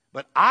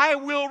 But I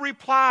will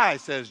reply,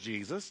 says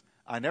Jesus,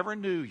 I never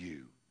knew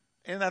you.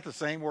 Isn't that the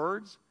same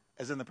words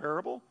as in the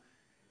parable?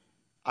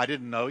 I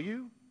didn't know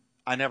you.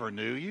 I never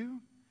knew you.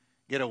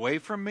 Get away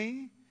from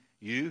me,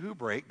 you who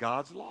break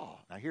God's law.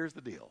 Now here's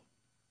the deal.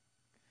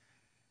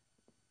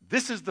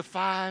 This is the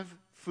 5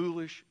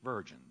 foolish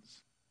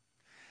virgins.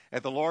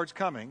 At the Lord's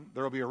coming,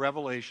 there will be a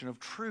revelation of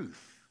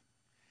truth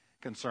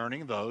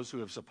concerning those who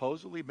have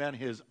supposedly been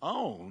his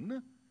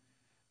own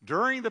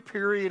during the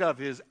period of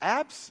his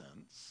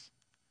absence.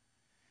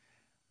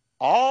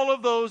 All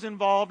of those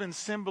involved in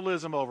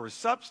symbolism over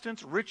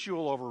substance,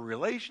 ritual over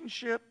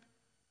relationship,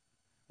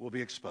 will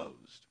be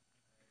exposed.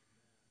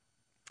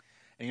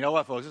 And you know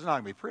what, folks? It's not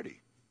going to be pretty.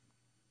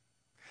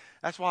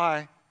 That's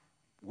why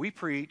we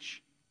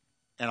preach,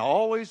 and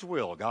always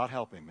will, God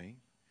helping me,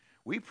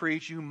 we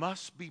preach you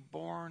must be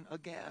born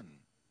again.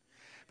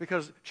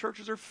 Because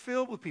churches are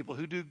filled with people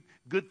who do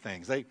good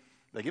things. They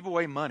give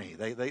away money.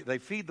 They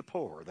feed the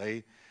poor.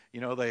 They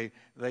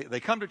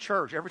come to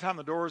church every time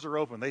the doors are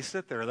open. They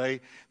sit there.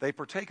 They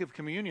partake of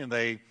communion.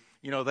 They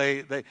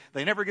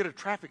never get a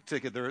traffic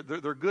ticket.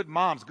 They're good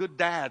moms, good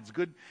dads,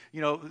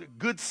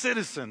 good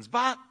citizens.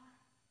 But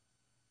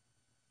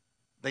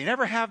they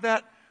never have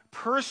that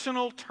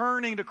personal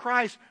turning to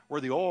Christ where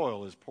the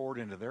oil is poured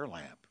into their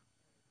lamp.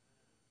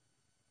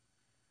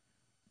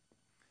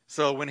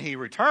 So when he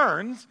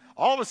returns,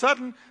 all of a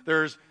sudden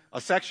there's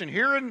a section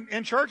here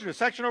in church and a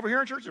section over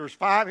here in church. There's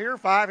 5 here,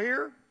 5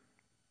 here.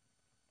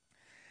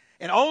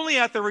 And only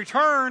at the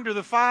return do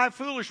the 5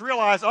 foolish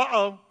realize,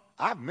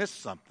 I've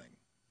missed something.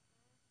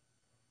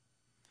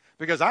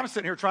 Because I'm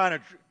sitting here trying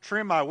to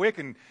trim my wick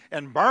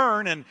and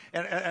burn, and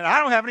I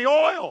don't have any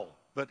oil.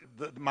 But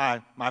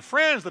my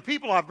friends, the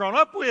people I've grown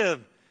up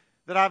with,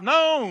 that I've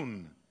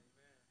known,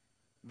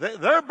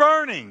 they're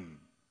burning.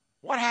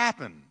 What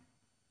happened?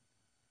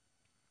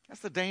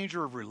 That's the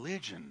danger of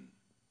religion.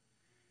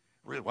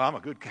 Well, I'm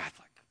a good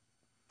Catholic.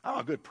 I'm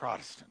a good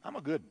Protestant. I'm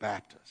a good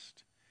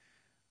Baptist.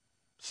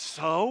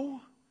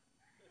 So,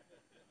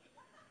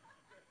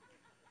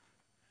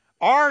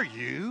 are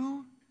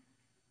you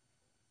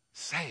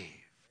saved?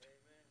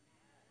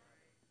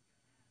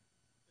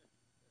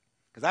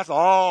 Because that's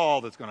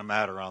all that's going to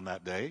matter on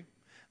that day.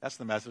 That's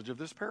the message of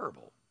this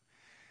parable.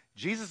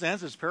 Jesus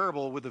ends his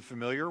parable with the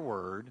familiar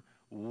word,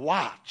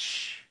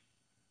 watch.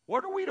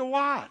 What are we to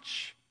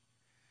watch?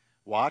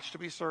 Watch to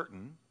be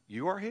certain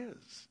you are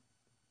his.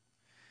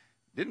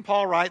 Didn't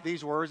Paul write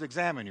these words?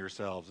 Examine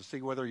yourselves to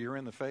see whether you're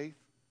in the faith.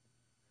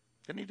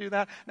 Didn't he do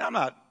that?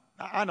 Now,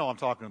 I know I'm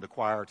talking to the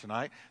choir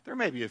tonight. There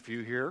may be a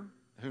few here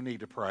who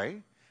need to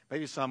pray.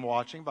 Maybe some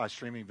watching by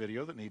streaming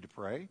video that need to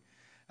pray.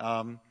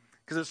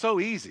 Because it's so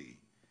easy.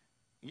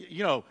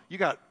 You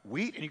got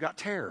wheat and you got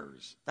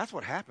tares. That's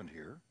what happened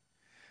here.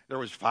 There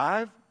was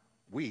 5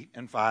 wheat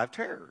and 5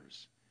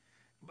 tares.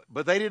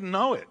 But they didn't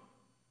know it.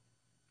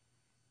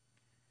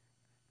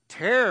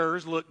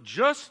 Tares look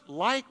just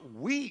like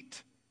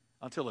wheat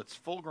until it's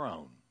full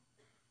grown.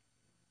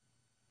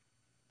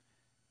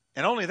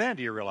 And only then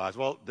do you realize,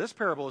 well, this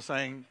parable is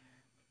saying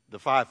the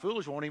 5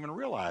 foolish won't even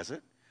realize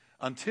it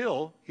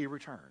until he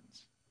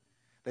returns.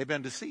 They've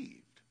been deceived.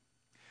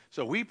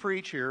 So we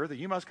preach here that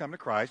you must come to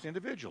Christ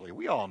individually.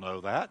 We all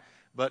know that,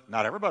 but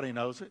not everybody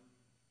knows it.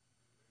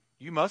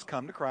 You must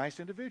come to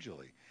Christ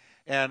individually.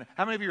 And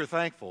how many of you are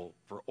thankful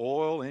for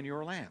oil in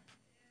your lamp?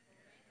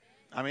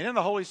 I mean, isn't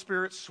the Holy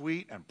Spirit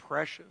sweet and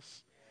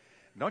precious?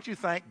 Don't you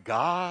thank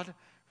God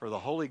for the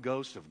Holy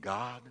Ghost of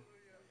God?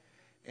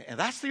 And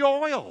that's the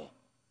oil.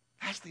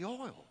 That's the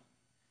oil.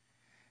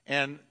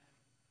 And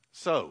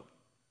so,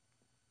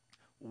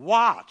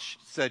 watch,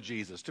 said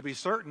Jesus, to be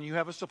certain you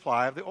have a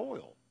supply of the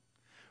oil.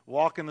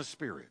 Walk in the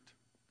Spirit.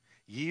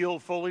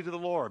 Yield fully to the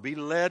Lord. Be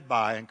led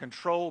by and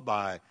controlled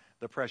by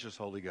the precious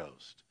Holy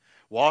Ghost.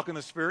 Walk in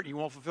the Spirit and you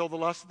won't fulfill the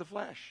lust of the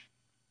flesh.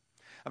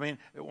 I mean,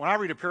 when I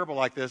read a parable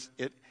like this,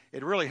 it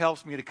really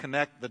helps me to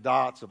connect the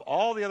dots of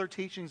all the other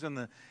teachings in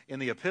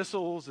the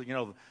epistles,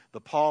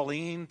 the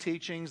Pauline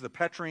teachings, the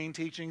Petrine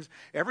teachings,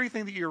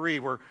 everything that you read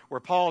where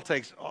Paul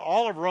takes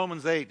all of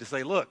Romans 8 to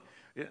say, look,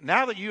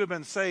 now that you have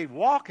been saved,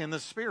 walk in the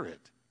Spirit,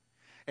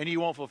 and you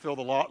won't fulfill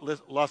the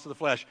lust of the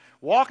flesh.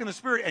 Walk in the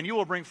Spirit, and you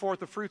will bring forth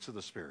the fruits of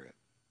the Spirit.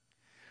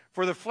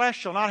 For the flesh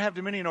shall not have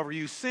dominion over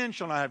you, sin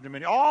shall not have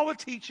dominion. All the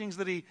teachings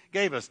that he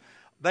gave us,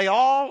 they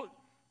all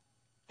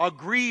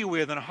agree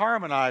with and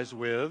harmonize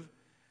with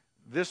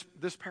this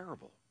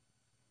parable.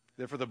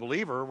 That for the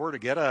believer, we're to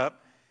get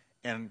up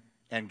and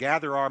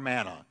gather our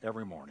manna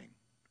every morning.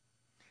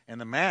 And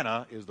the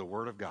manna is the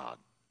Word of God.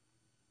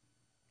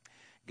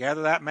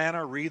 Gather that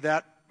manna, read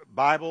that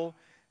Bible,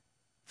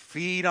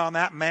 feed on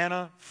that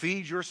manna,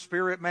 feed your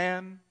spirit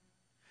man.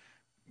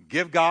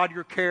 Give God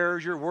your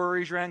cares, your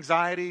worries, your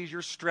anxieties,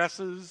 your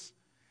stresses,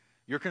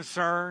 your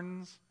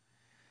concerns.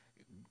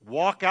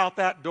 Walk out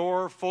that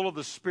door full of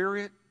the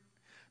Spirit.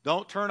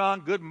 Don't turn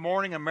on Good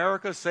Morning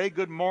America. Say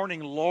Good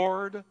Morning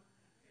Lord.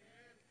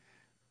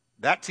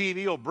 That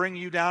TV will bring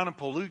you down and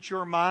pollute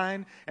your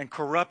mind and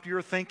corrupt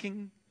your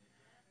thinking.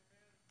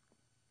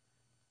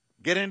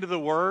 Get into the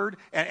Word,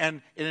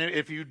 and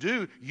if you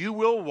do, you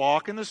will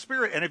walk in the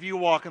Spirit. And if you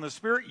walk in the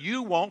Spirit,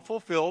 you won't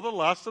fulfill the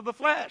lust of the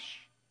flesh.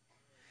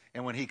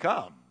 And when He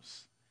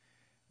comes,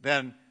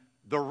 then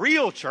the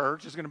real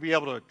church is going to be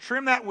able to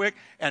trim that wick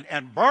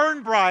and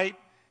burn bright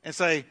and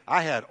say,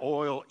 I had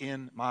oil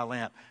in my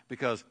lamp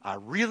because I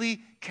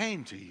really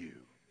came to you.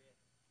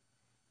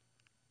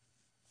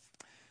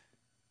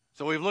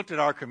 So we've looked at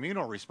our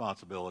communal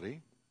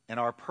responsibility and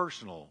our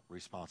personal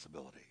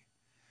responsibility.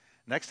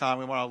 Next time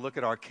we want to look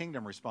at our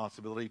kingdom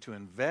responsibility to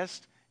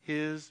invest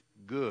His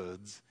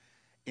goods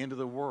into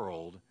the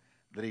world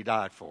that He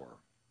died for.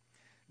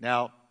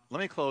 Now, let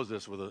me close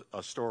this with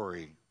a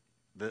story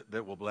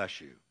that will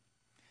bless you.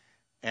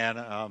 And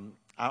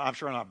I'm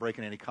sure I'm not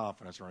breaking any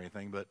confidence or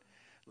anything, but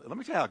let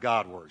me tell you how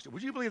God works.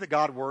 Would you believe that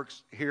God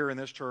works here in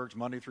this church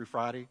Monday through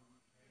Friday?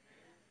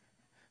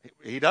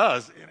 He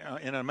does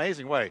in an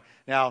amazing way.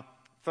 Now,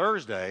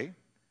 Thursday,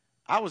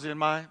 I was in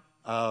my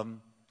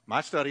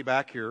study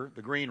back here,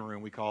 the green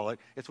room we call it.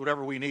 It's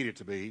whatever we need it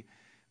to be.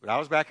 But I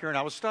was back here and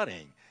I was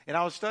studying. And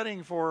I was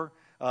studying for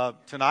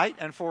tonight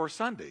and for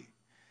Sunday.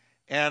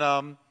 And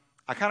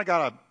I kind of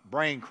got a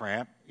brain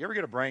cramp. You ever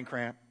get a brain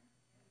cramp?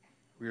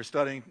 Where you're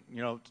studying,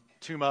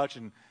 too much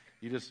and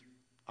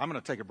I'm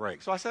going to take a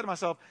break. So I said to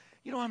myself,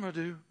 you know what I'm going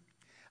to do?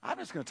 I'm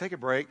just going to take a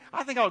break.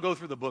 I think I'll go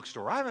through the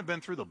bookstore. I haven't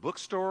been through the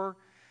bookstore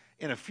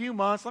in a few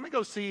months. Let me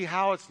go see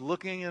how it's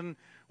looking and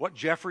what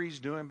Jeffrey's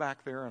doing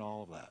back there and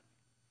all of that.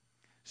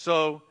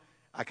 So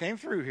I came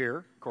through here.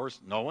 Of course,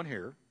 no one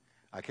here.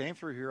 I came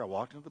through here. I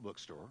walked into the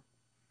bookstore.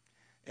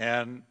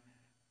 And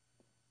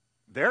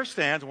there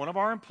stands one of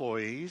our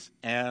employees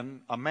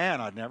and a man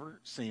I'd never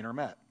seen or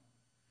met.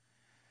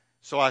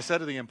 So I said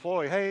to the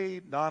employee, hey,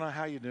 Donna,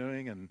 how you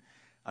doing? And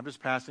I'm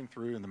just passing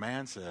through. And the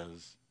man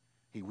says,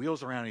 he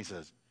wheels around and he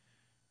says,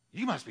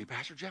 you must be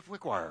Pastor Jeff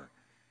Wickwire.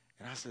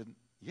 And I said,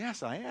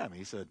 yes, I am.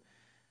 He said,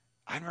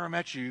 I've never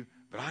met you,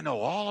 but I know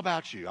all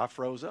about you. I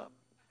froze up.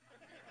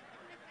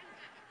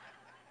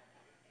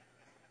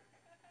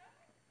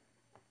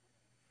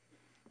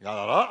 I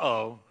thought,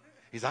 uh-oh.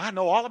 He said, I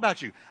know all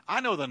about you.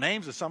 I know the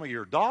names of some of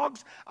your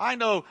dogs. I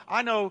know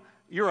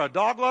you're a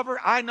dog lover.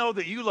 I know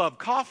that you love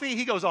coffee.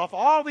 He goes off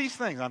all these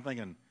things. I'm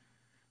thinking,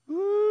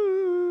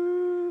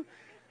 ooh.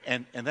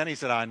 And then he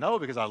said, I know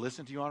because I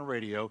listen to you on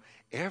radio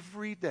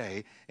every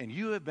day, and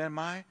you have been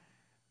my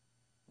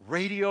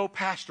radio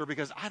pastor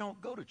because I don't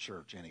go to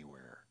church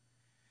anywhere.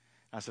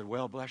 I said,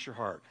 well, bless your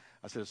heart.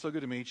 I said, it's so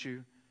good to meet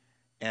you.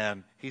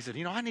 And he said,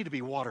 I need to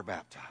be water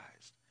baptized.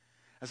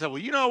 I said, well,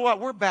 you know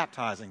what? We're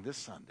baptizing this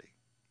Sunday.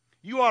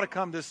 You ought to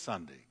come this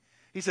Sunday.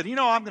 He said,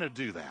 I'm going to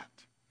do that.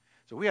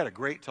 So we had a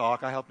great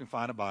talk. I helped him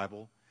find a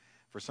Bible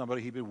for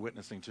somebody he'd been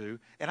witnessing to.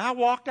 And I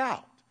walked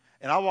out.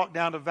 And I walked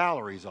down to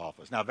Valerie's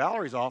office. Now,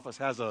 Valerie's office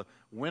has a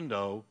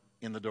window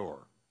in the door.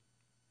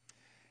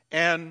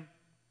 And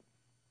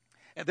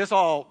this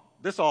all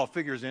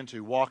figures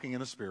into walking in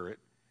the Spirit,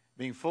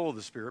 being full of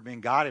the Spirit,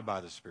 being guided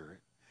by the Spirit.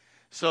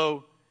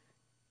 So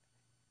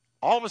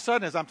all of a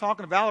sudden, as I'm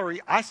talking to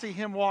Valerie, I see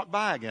him walk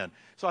by again.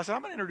 So I said,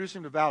 I'm going to introduce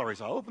him to Valerie.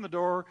 So I opened the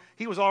door.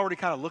 He was already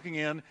kind of looking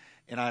in,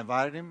 and I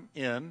invited him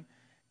in,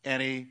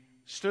 and he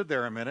stood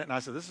there a minute, and I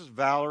said, this is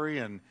Valerie,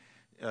 and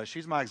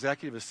she's my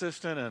executive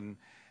assistant,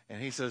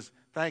 and he says,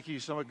 thank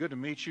you so much, good to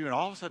meet you. And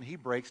all of a sudden, he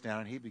breaks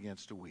down, and he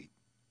begins to weep.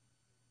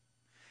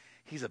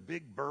 He's a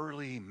big,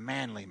 burly,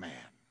 manly man.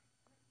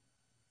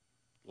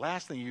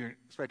 Last thing you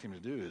expect him to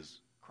do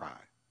is cry.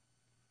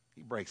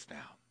 He breaks down.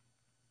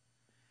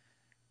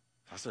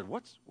 I said,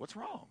 what's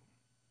wrong?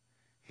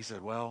 He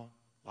said, well,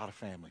 a lot of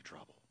family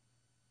trouble.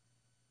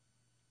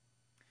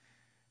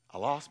 I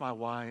lost my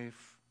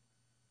wife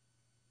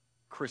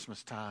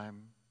Christmas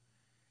time,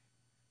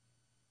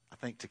 I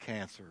think to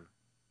cancer,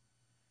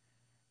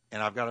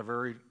 and I've got a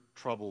very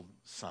troubled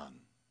son.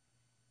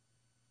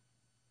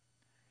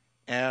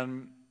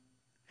 And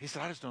he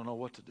said, I just don't know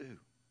what to do.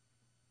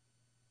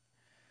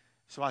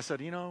 So I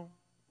said,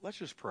 let's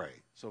just pray.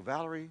 So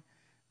Valerie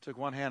took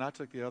one hand, I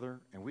took the other,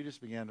 and we just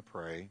began to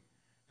pray.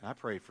 And I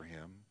prayed for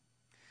him.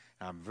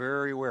 And I'm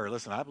very aware.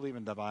 Listen, I believe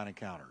in divine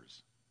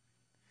encounters.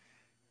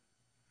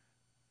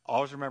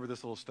 Always remember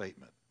this little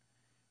statement.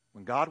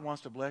 When God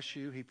wants to bless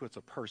you, he puts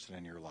a person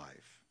in your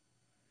life.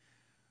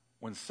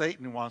 When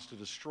Satan wants to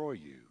destroy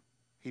you,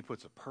 he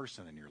puts a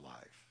person in your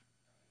life.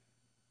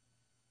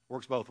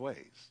 Works both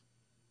ways.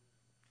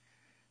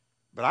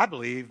 But I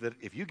believe that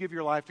if you give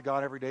your life to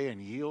God every day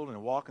and yield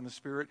and walk in the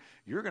Spirit,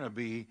 you're going to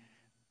be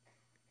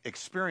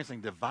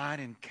experiencing divine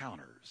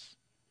encounters.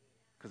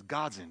 Because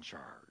God's in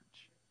charge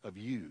of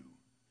you.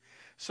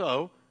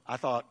 So I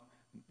thought,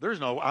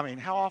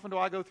 how often do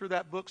I go through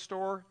that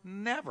bookstore?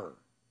 Never.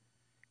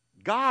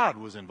 God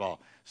was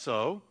involved.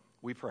 So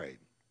we prayed.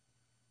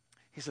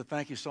 He said,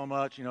 thank you so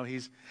much.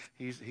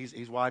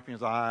 He's wiping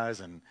his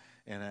eyes and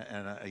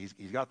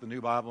he's got the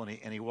new Bible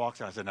and he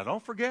walks out. I said, now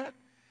don't forget,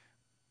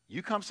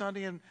 you come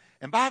Sunday and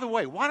by the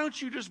way, why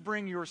don't you just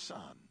bring your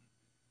son?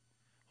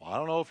 Well, I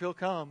don't know if he'll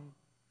come.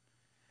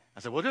 I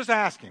said, well, just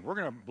ask him. We're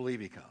going to believe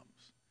he comes.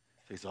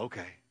 He said,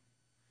 okay.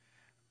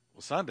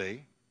 Well,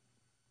 Sunday,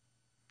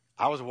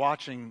 I was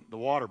watching the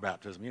water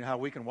baptism. You know how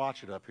we can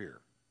watch it up here.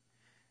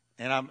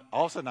 And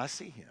all of a sudden, I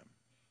see him.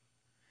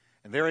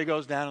 And there he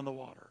goes down in the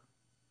water.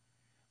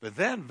 But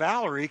then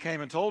Valerie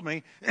came and told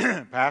me,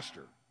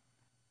 Pastor,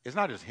 it's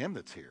not just him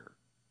that's here.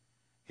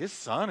 His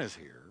son is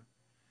here.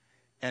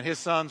 And his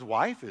son's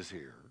wife is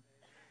here.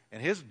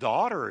 And his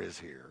daughter is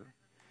here.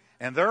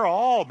 And they're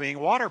all being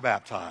water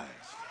baptized.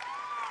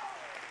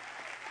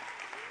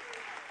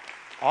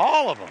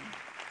 All of them.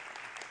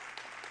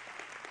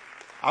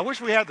 I wish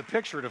we had the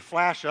picture to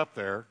flash up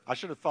there. I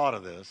should have thought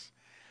of this.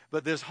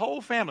 But this whole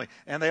family,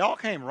 and they all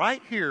came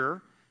right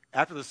here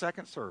after the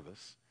second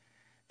service.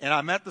 And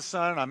I met the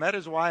son, and I met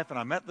his wife, and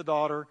I met the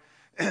daughter.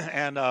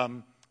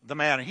 And the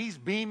man. He's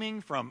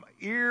beaming from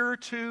ear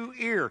to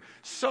ear.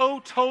 So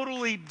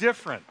totally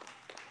different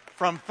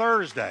from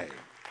Thursday.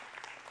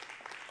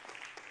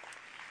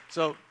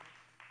 So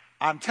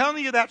I'm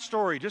telling you that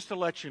story just to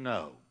let you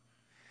know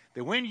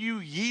that when you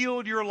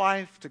yield your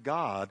life to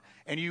God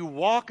and you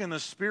walk in the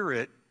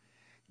Spirit,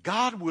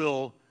 God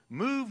will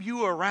move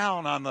you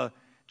around on the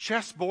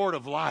chessboard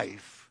of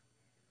life.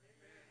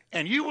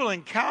 And you will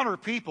encounter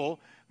people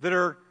that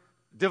are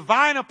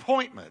divine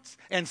appointments.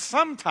 And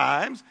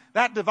sometimes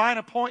that divine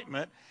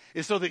appointment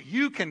is so that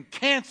you can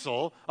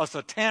cancel a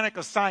satanic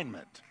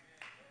assignment.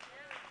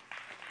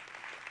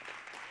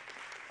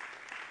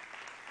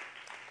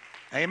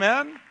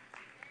 Amen?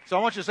 So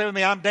I want you to say with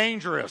me, I'm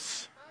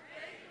dangerous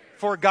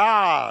for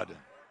God.